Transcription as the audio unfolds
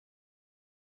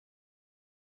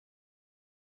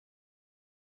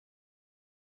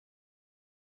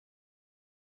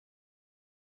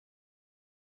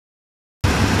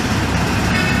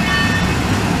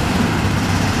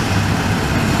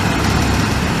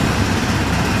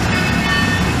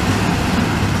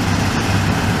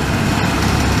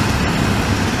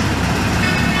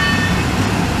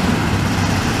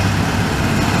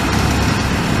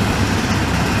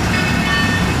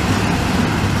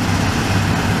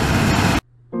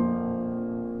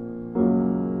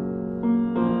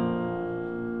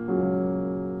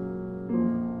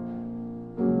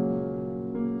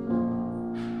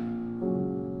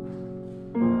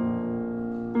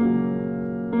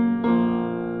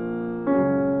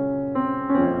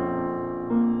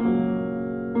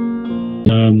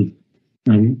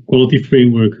quality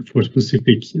framework for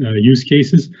specific use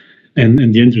cases. And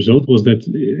the end result was that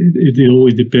it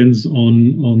always depends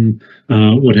on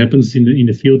what happens in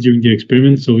the field during the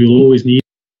experiment. So you'll always need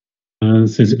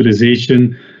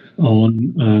sensibilization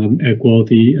on air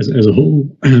quality as a whole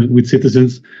with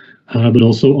citizens, but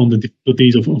also on the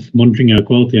difficulties of monitoring air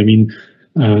quality. I mean,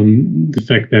 the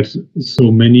fact that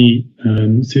so many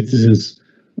citizens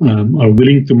are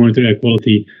willing to monitor air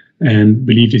quality and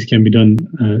believe this can be done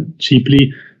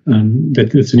cheaply,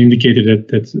 that's an indicator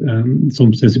that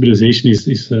some sensibilization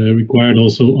is required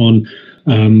also on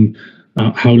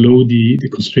how low the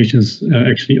concentrations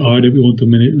actually are that we want to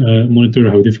monitor,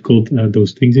 how difficult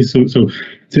those things is. So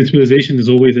sensibilization is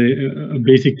always a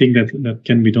basic thing that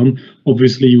can be done.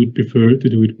 Obviously, you would prefer to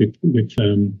do it with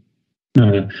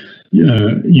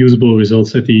usable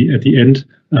results at the end,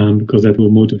 because that will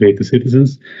motivate the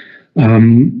citizens.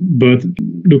 But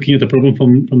looking at the problem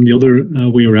from the other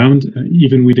way around,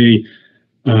 even with a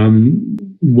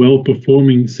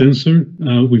well-performing sensor,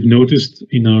 we've noticed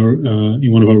in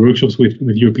one of our workshops with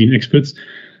European experts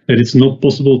that it's not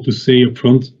possible to say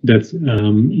upfront that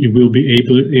you will be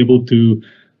able to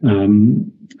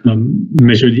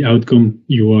measure the outcome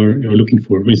you're looking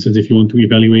for. For instance, if you want to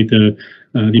evaluate the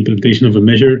implementation of a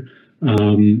measure,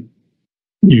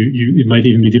 it might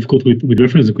even be difficult with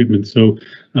reference equipment. So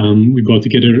we brought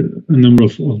together a number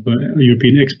of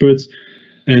European experts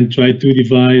and tried to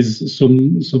devise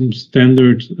some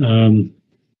standard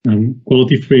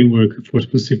quality framework for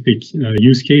specific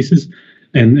use cases.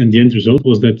 And the end result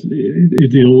was that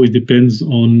it always depends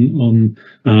on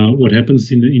what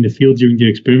happens in the field during the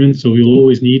experiment. So you'll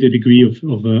always need a degree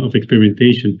of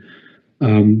experimentation.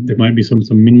 There might be some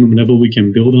minimum level we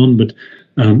can build on, but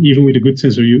even with a good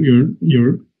sensor,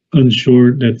 you're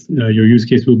unsure that your use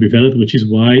case will be valid, which is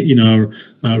why in our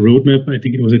roadmap, I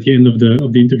think it was at the end of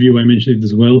the interview, I mentioned it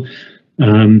as well.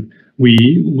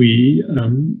 We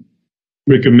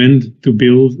recommend to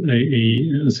build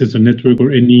a sensor network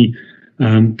or any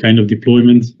kind of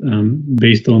deployment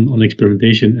based on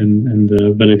experimentation and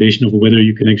validation of whether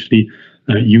you can actually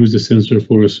use the sensor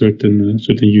for a certain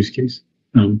use case.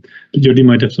 But Jordi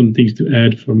might have some things to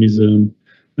add from his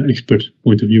expert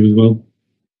point of view as well.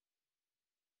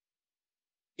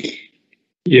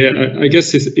 Yeah, I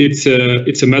guess it's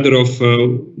a matter of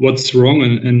what's wrong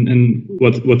and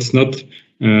what's not.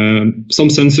 Some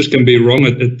sensors can be wrong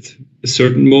at a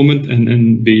certain moment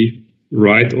and be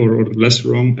right or less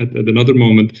wrong at another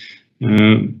moment.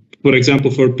 For example,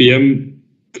 for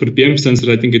the PM sensor,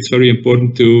 I think it's very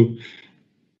important to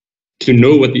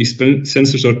know what these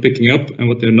sensors are picking up and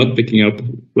what they're not picking up.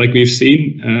 Like we've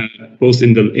seen both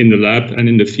in the lab and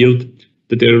in the field,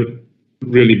 that they're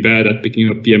really bad at picking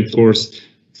up PM cores.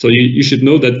 So you should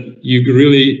know that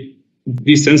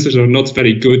these sensors are not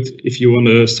very good if you want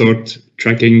to start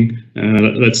tracking,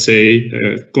 let's say,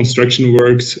 construction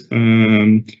works,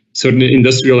 certain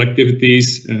industrial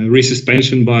activities,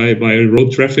 resuspension by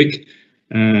road traffic.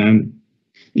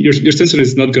 Your sensor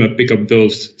is not going to pick up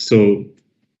those, so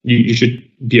you should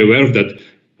be aware of that.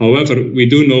 However, we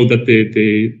do know that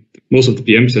most of the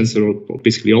PM sensors, or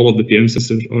basically all of the PM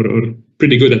sensors, are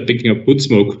pretty good at picking up wood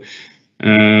smoke.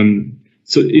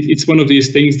 So it's one of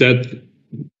these things that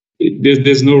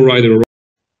there's no right or wrong.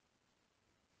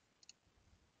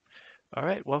 All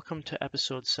right, welcome to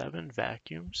episode 7,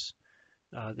 vacuums.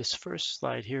 This first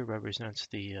slide here represents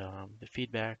the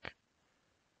feedback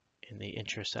and the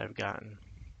interest I've gotten,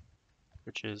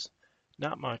 which is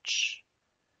not much.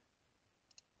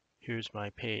 Here's my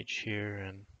page here,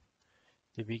 and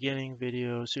the beginning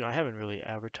videos. I haven't really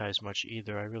advertised much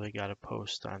either. I really got a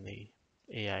post on the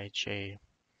AIHA,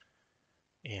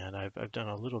 and I've done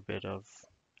a little bit of,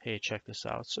 hey, check this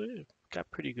out. So it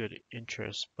got pretty good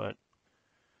interest, but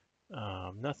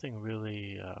nothing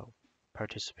really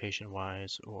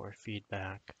participation-wise or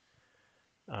feedback.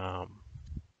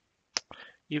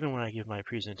 Even when I give my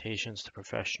presentations to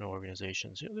professional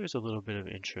organizations, there's a little bit of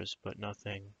interest, but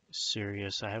nothing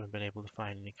serious. I haven't been able to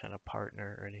find any kind of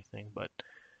partner or anything, but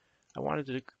I wanted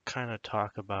to kind of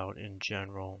talk about in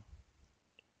general,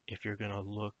 if you're going to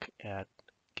look at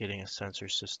getting a sensor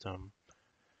system,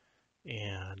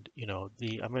 and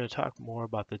I'm going to talk more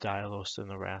about the Dylos and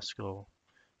the RASCAL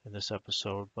in this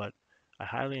episode, but I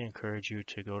highly encourage you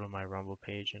to go to my Rumble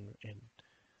page and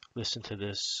listen to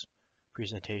this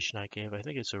presentation I gave. I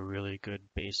think it's a really good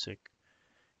basic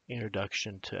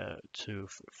introduction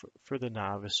for the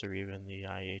novice or even the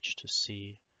IH to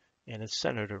see, and it's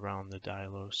centered around the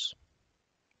Dylos.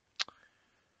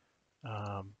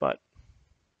 But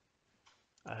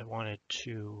I wanted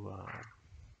to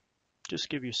just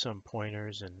give you some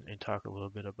pointers and talk a little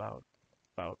bit about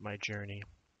about my journey.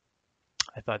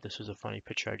 I thought this was a funny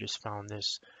picture. I just found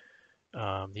this.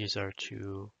 These are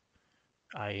two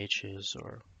IHs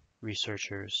or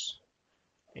researchers,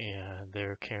 and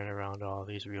they're carrying around all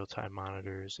these real-time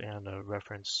monitors and a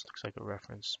reference, looks like a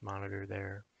reference monitor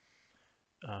there,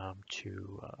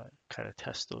 to kind of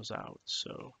test those out.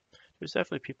 So there's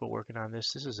definitely people working on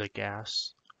this. This is a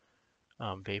gas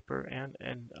vapor, and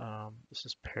this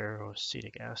is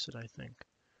peroxytic acid, I think.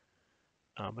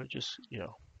 But it just,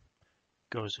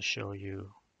 goes to show you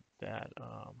that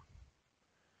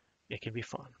it can be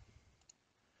fun.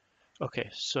 Okay,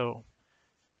 so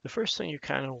the first thing you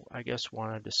kind of, I guess,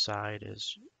 want to decide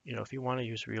is, if you want to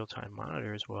use real-time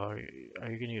monitors, well, are you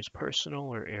going to use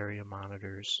personal or area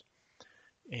monitors?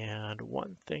 And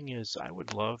one thing is, I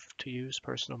would love to use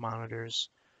personal monitors,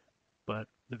 but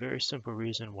the very simple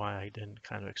reason why I didn't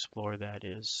kind of explore that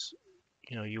is,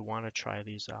 you want to try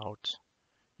these out,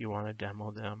 you want to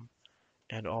demo them,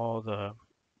 and all the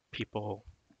people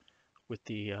with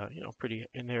the,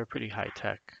 they're pretty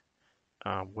high-tech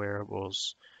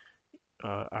wearables.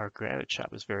 Our granite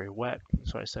shop is very wet,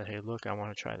 so I said, hey, look, I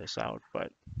want to try this out,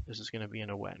 but this is going to be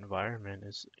in a wet environment,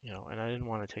 and I didn't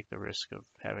want to take the risk of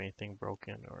having anything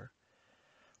broken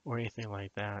or anything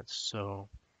like that. So,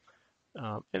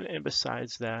 and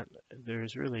besides that,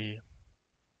 there's really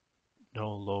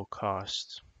no low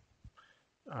cost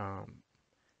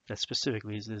that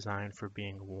specifically is designed for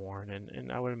being worn,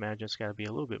 and I would imagine it's got to be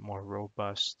a little bit more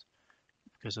robust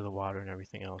because of the water and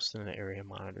everything else than the area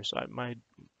monitor. So I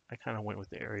kind of went with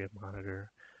the area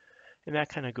monitor, and that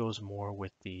kind of goes more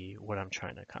with what I'm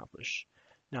trying to accomplish.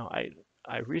 Now,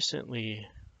 I recently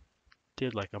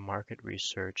did like a market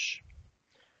research.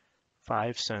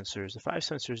 5 sensors. The 5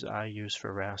 sensors I use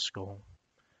for RASCAL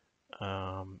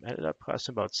ended up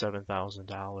costing about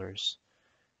 $7,000,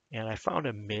 and I found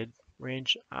a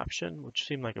mid-range option, which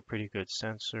seemed like a pretty good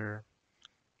sensor,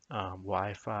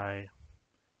 Wi-Fi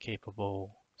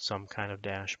capable, some kind of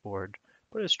dashboard,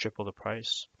 but it's triple the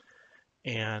price.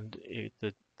 And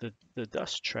the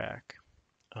dust track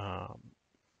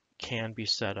can be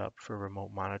set up for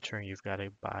remote monitoring. You've got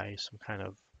to buy some kind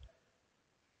of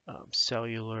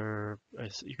cellular.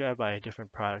 You got to buy a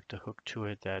different product to hook to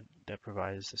it that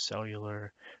provides the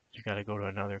cellular. You got to go to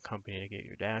another company to get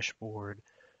your dashboard,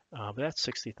 but that's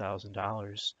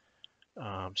 $60,000.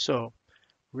 So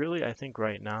really, I think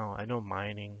right now, I know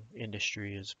mining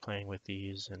industry is playing with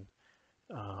these, and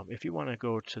if you want to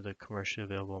go to the commercially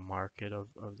available market of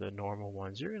the normal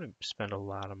ones, you're going to spend a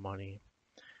lot of money.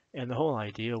 And the whole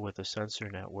idea with a sensor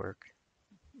network,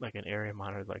 like an area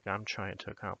monitor like I'm trying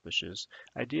to accomplish, is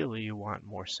ideally you want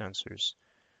more sensors.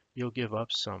 You'll give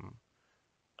up some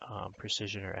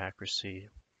precision or accuracy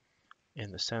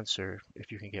in the sensor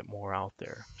if you can get more out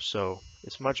there. So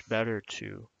it's much better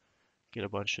to get a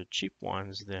bunch of cheap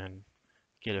ones than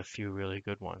get a few really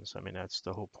good ones. I mean, that's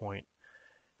the whole point.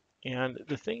 And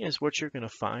the thing is, what you're going to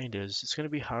find is it's going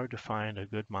to be hard to find a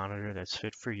good monitor that's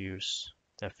fit for use,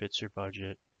 that fits your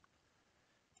budget,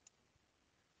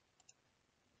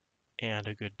 and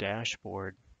a good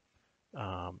dashboard.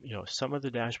 Some of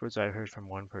the dashboards I heard from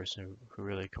one person who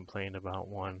really complained about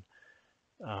one,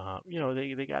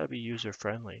 they got to be user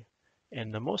friendly.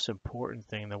 And the most important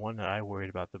thing, the one that I worried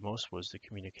about the most, was the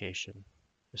communication,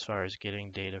 as far as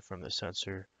getting data from the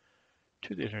sensor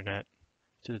to the internet,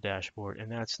 to the dashboard,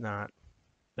 and that's not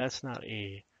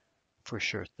a for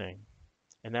sure thing.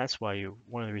 And that's why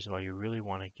one of the reasons why you really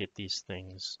want to get these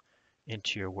things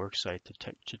into your worksite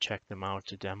to check them out,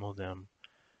 to demo them,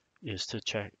 is to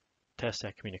test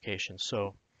that communication.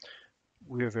 So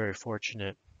we are very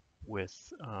fortunate with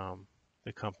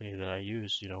the company that I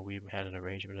use. We had an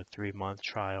arrangement, a 3-month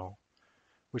trial,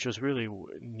 which was really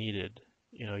needed.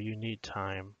 You need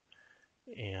time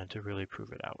and to really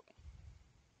prove it out.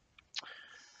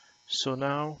 So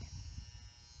now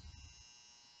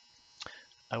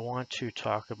I want to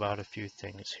talk about a few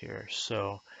things here.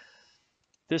 So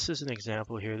this is an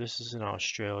example here. This is in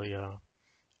Australia.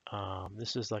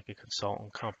 This is like a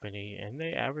consultant company, and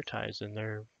they advertise, and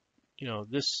they're,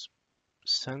 this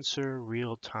sensor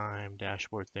real-time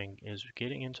dashboard thing is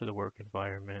getting into the work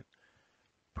environment,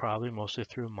 probably mostly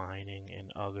through mining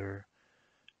and other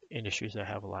industries that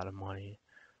have a lot of money.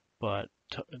 But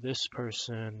this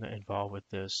person involved with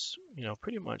this,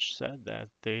 pretty much said that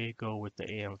they go with the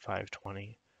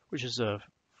AM520, which is a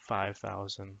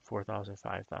 $5,000, $4,000,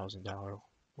 $5,000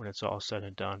 when it's all said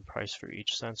and done price for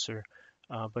each sensor.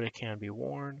 But it can be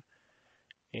worn,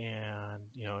 and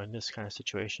in this kind of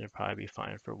situation, it'd probably be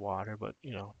fine for water. But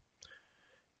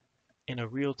in a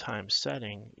real-time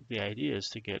setting, the idea is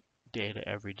to get data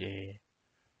every day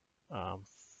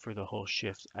for the whole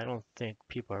shift. I don't think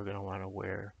people are going to want to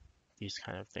wear these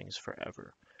kind of things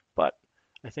forever. But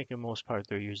I think in most part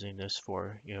they're using this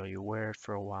for, you wear it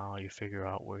for a while, you figure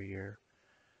out where your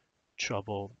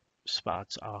trouble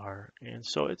spots are. And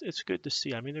so it's good to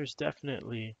see. I mean, there's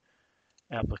definitely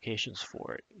applications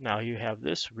for it. Now you have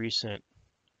this recent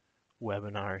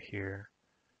webinar here,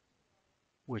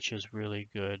 which is really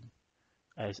good.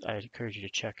 I encourage you to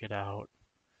check it out.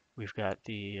 We've got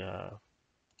the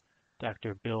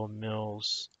Dr. Bill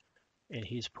Mills, and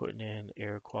he's putting in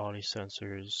air quality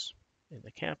sensors in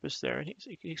the campus there, and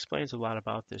he explains a lot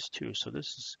about this too. So you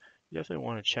definitely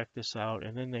want to check this out.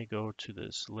 And then they go to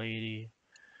this lady.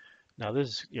 Now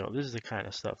this is the kind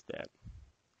of stuff that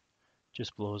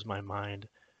just blows my mind.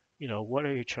 What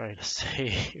are you trying to say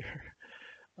here?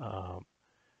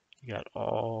 You got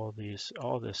all this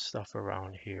stuff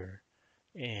around here,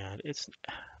 and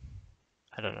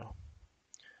I don't know.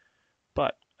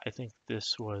 But I think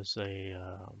this was I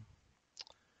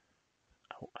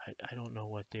don't know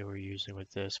what they were using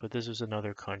with this, but this is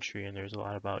another country, and there's a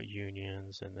lot about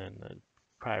unions and then the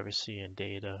privacy and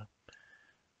data.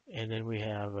 And then we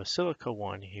have a Silica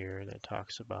one here that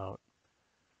talks about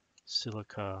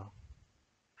Silica.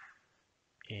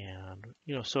 And,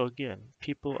 so again,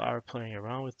 people are playing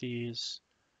around with these.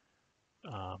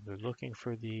 They're looking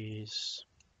for these.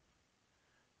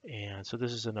 And so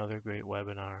this is another great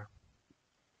webinar.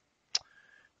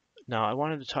 Now I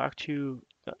wanted to talk to you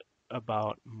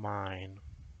about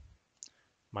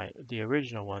the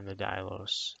original one, the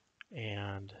Dylos.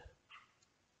 And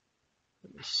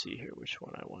let me see here which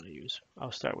one I want to use.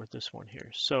 I'll start with this one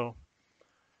here. So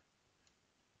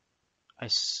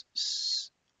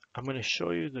I'm going to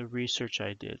show you the research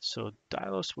I did. So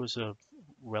Dylos was a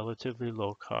relatively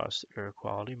low-cost air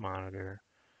quality monitor.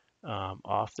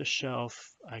 Off the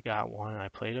shelf, I got one and I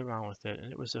played around with it,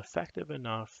 and it was effective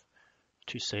enough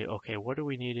to say, okay, what do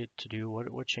we need it to do?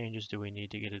 What changes do we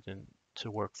need to get it to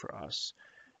work for us?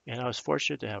 And I was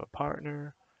fortunate to have a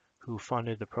partner who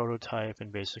funded the prototype,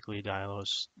 and basically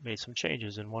Dylos made some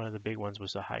changes, and one of the big ones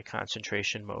was the high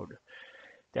concentration mode.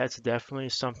 That's definitely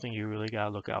something you really got to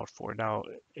look out for. Now,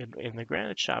 in the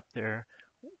granite shop there,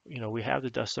 we have the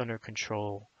dust under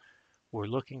control. We're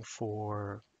looking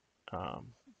for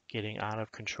getting out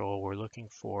of control. We're looking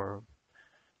for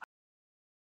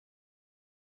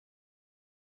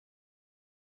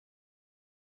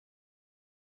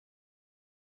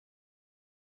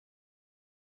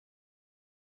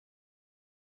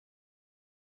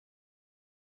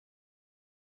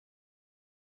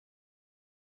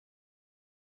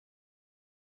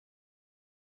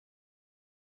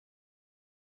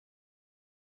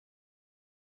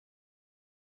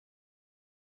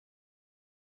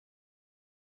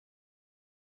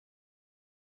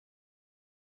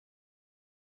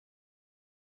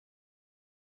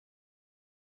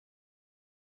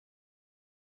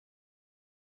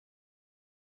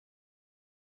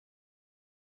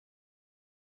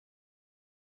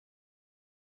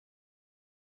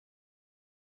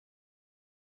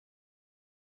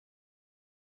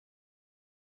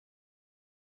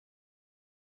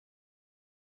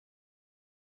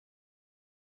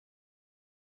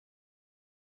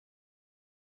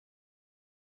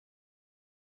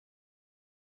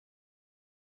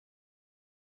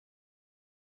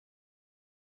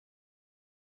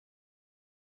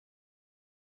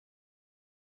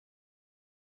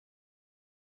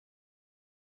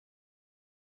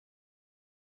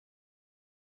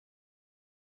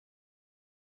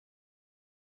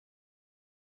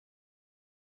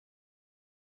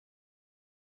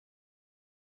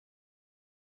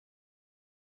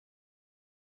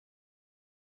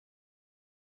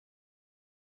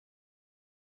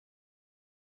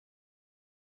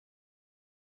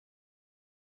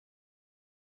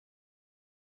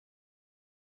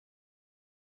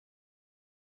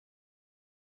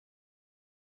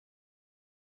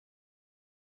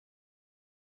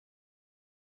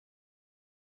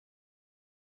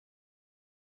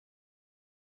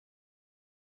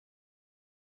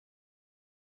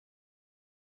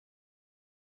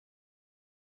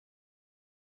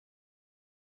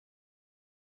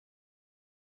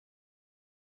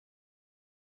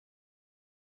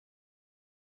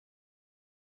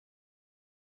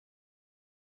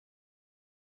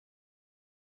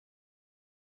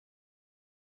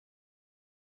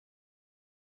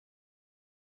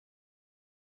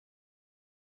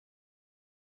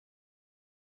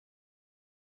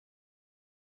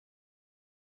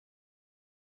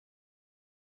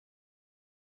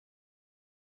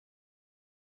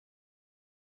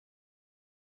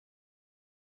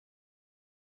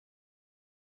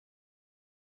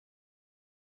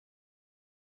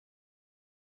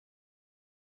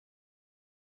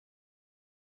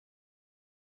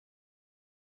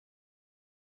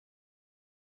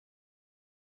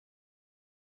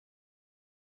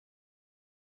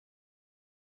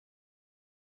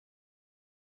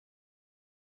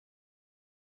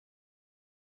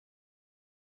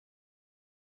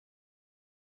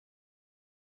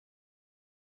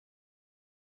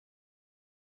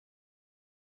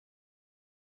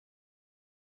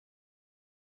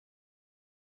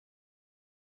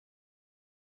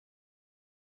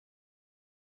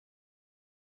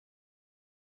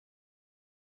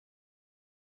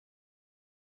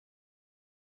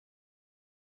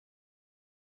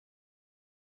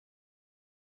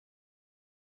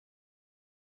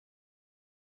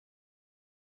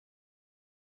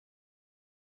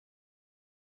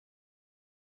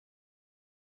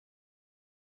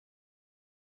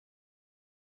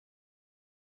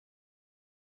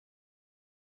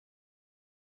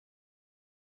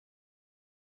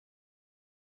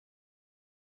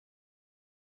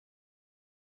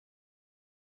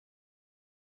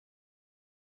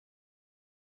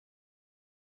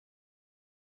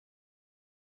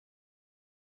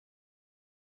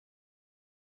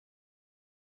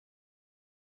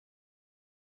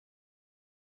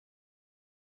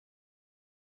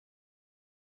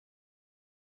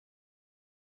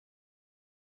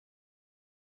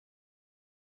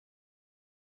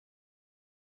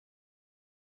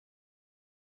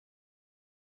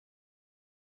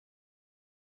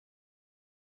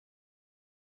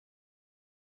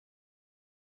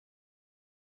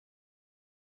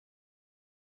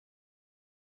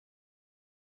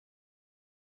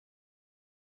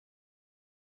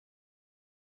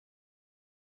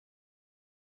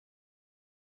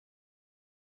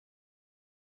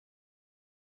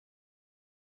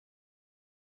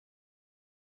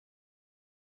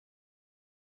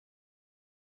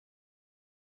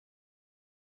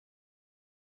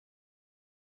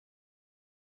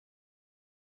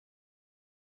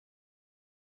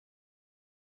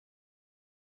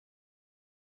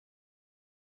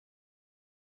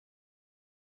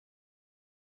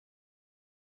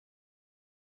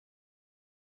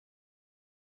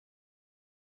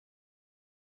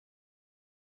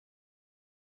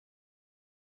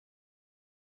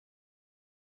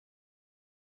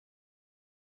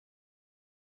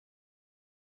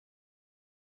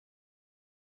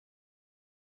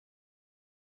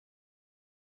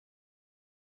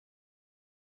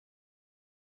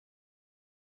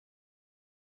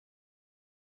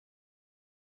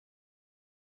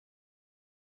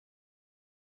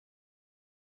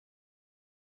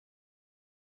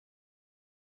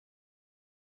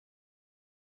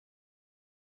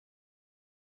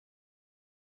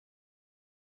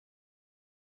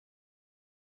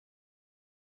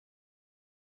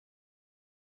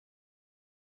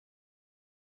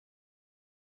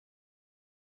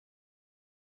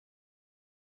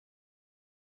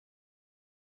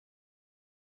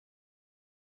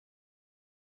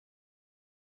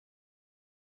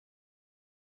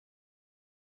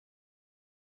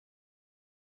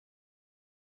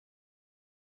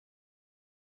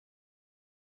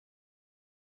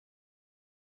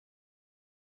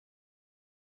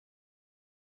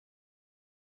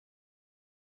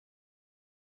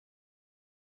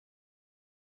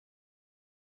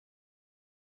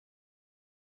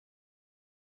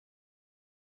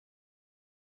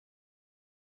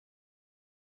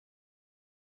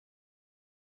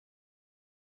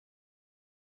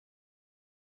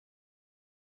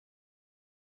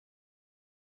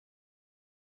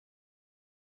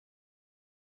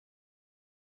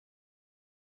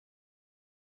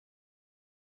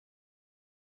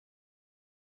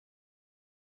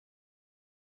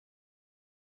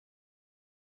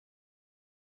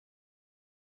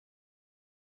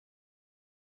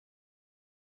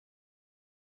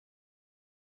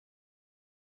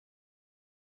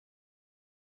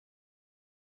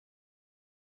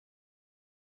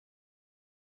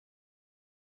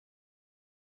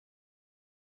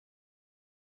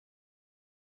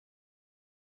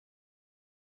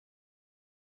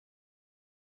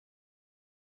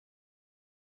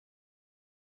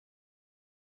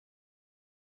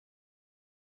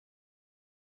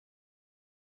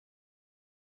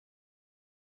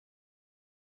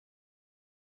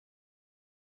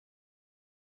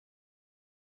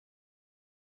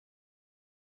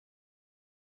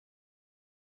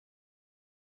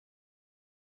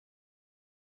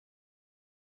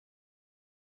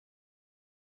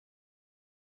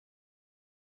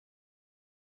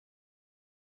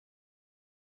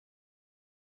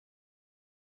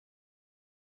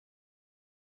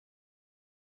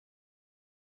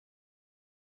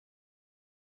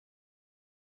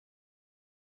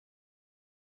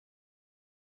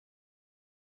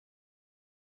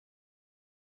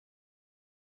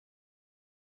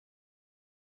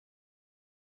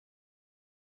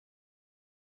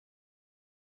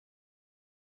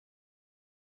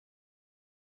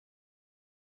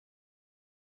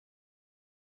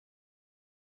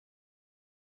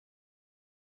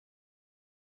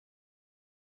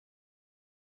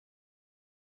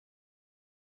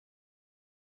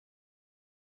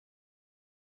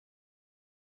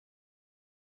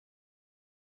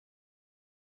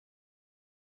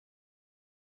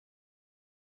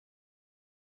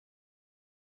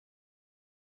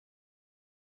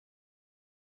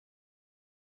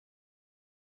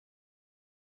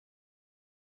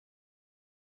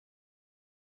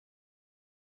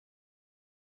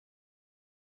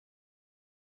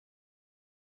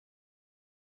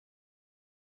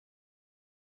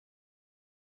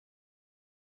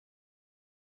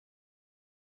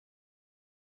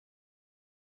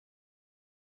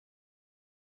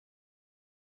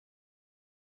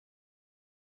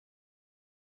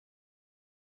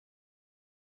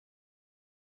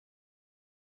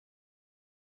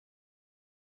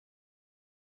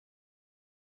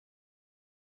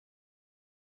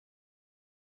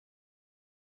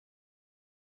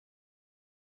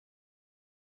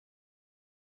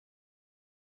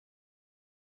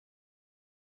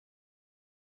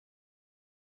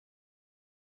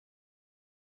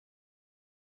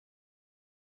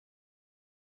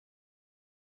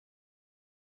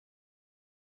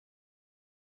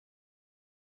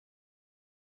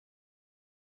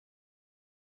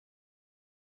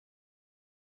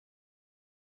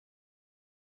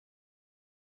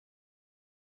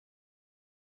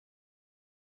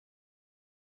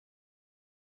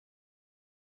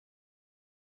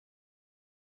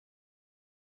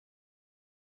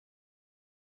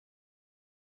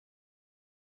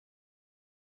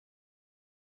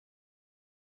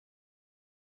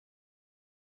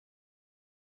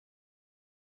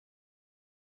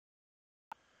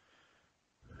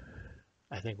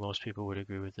I think most people would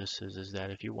agree with this, is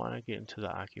that if you want to get into the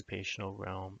occupational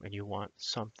realm and you want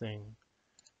something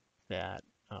that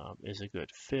is a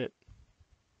good fit,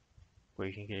 where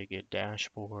you can get a good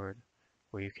dashboard,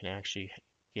 where you can actually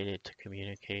get it to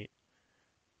communicate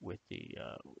with the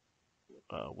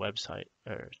website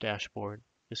or dashboard,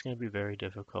 it's going to be very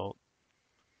difficult,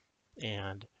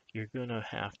 and you're going to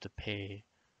have to pay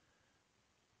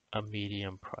a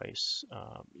medium price.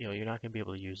 You're not going to be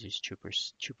able to use these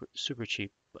super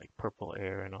cheap, like Purple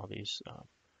Air and all these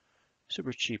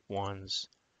super cheap ones.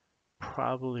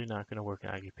 Probably not going to work in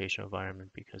an occupational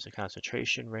environment because the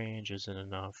concentration range isn't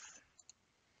enough.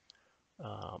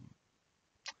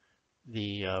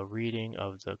 The reading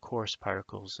of the coarse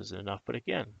particles isn't enough. But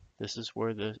again, this is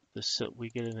where we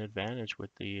get an advantage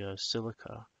with the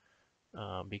silica,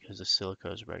 because the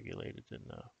silica is regulated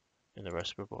in the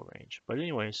respirable range. But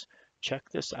anyways, check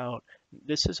this out.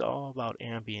 This is all about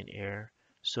ambient air,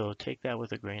 so take that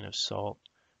with a grain of salt.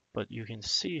 But you can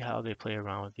see how they play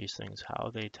around with these things, how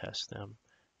they test them.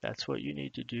 That's what you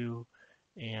need to do.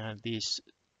 And these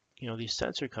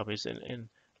sensor companies, and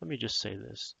let me just say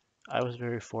this. I was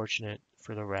very fortunate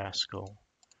for the RASCAL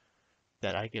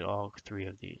that I get all three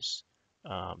of these.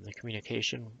 The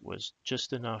communication was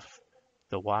just enough.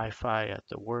 The Wi-Fi at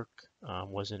the work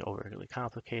wasn't overly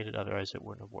complicated, otherwise it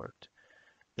wouldn't have worked.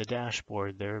 The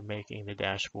dashboard, they're making the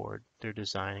dashboard, they're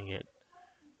designing it.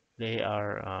 They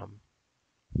are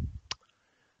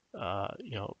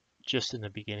just in the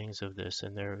beginnings of this,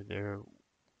 and they're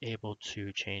able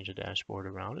to change the dashboard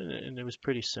around, and it was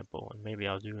pretty simple. And maybe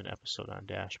I'll do an episode on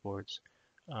dashboards.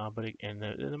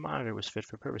 The monitor was fit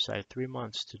for purpose. I had 3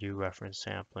 months to do reference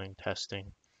sampling,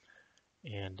 testing,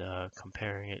 and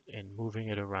comparing it and moving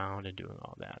it around and doing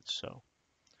all that. So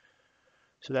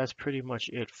that's pretty much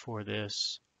it for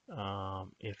this.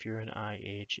 If you're an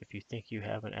IH, if you think you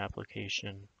have an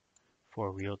application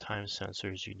for real-time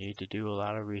sensors, you need to do a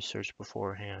lot of research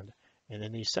beforehand. And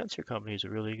then these sensor companies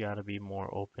really got to be more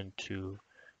open to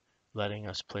letting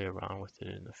us play around with it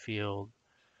in the field.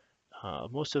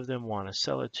 Most of them want to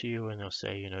sell it to you, and they'll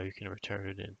say, you can return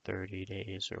it in 30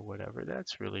 days or whatever.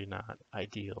 That's really not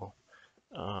ideal.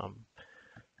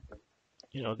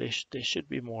 They should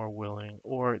be more willing,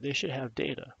 or they should have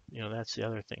data. That's the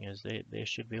other thing, is they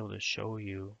should be able to show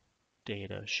you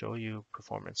data, show you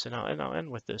performance. And I'll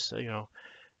end with this.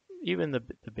 Even the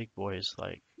big boys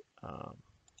like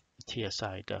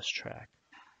TSI dust track,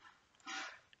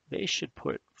 they should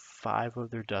put 5 of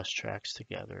their dust tracks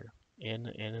together in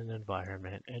an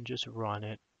environment and just run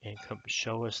it and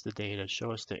show us the data,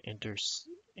 show us the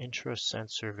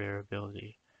intra-sensor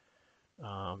variability,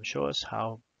 show us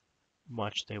how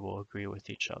much they will agree with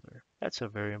each other. That's a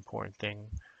very important thing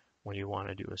when you want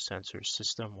to do a sensor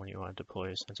system, when you want to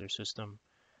deploy a sensor system.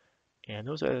 And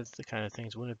those are the kind of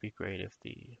things. Wouldn't it be great if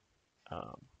the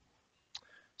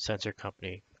sensor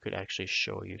company could actually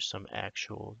show you some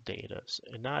actual data,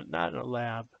 and not in a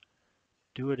lab?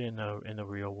 Do it in the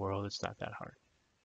real world. It's not that hard.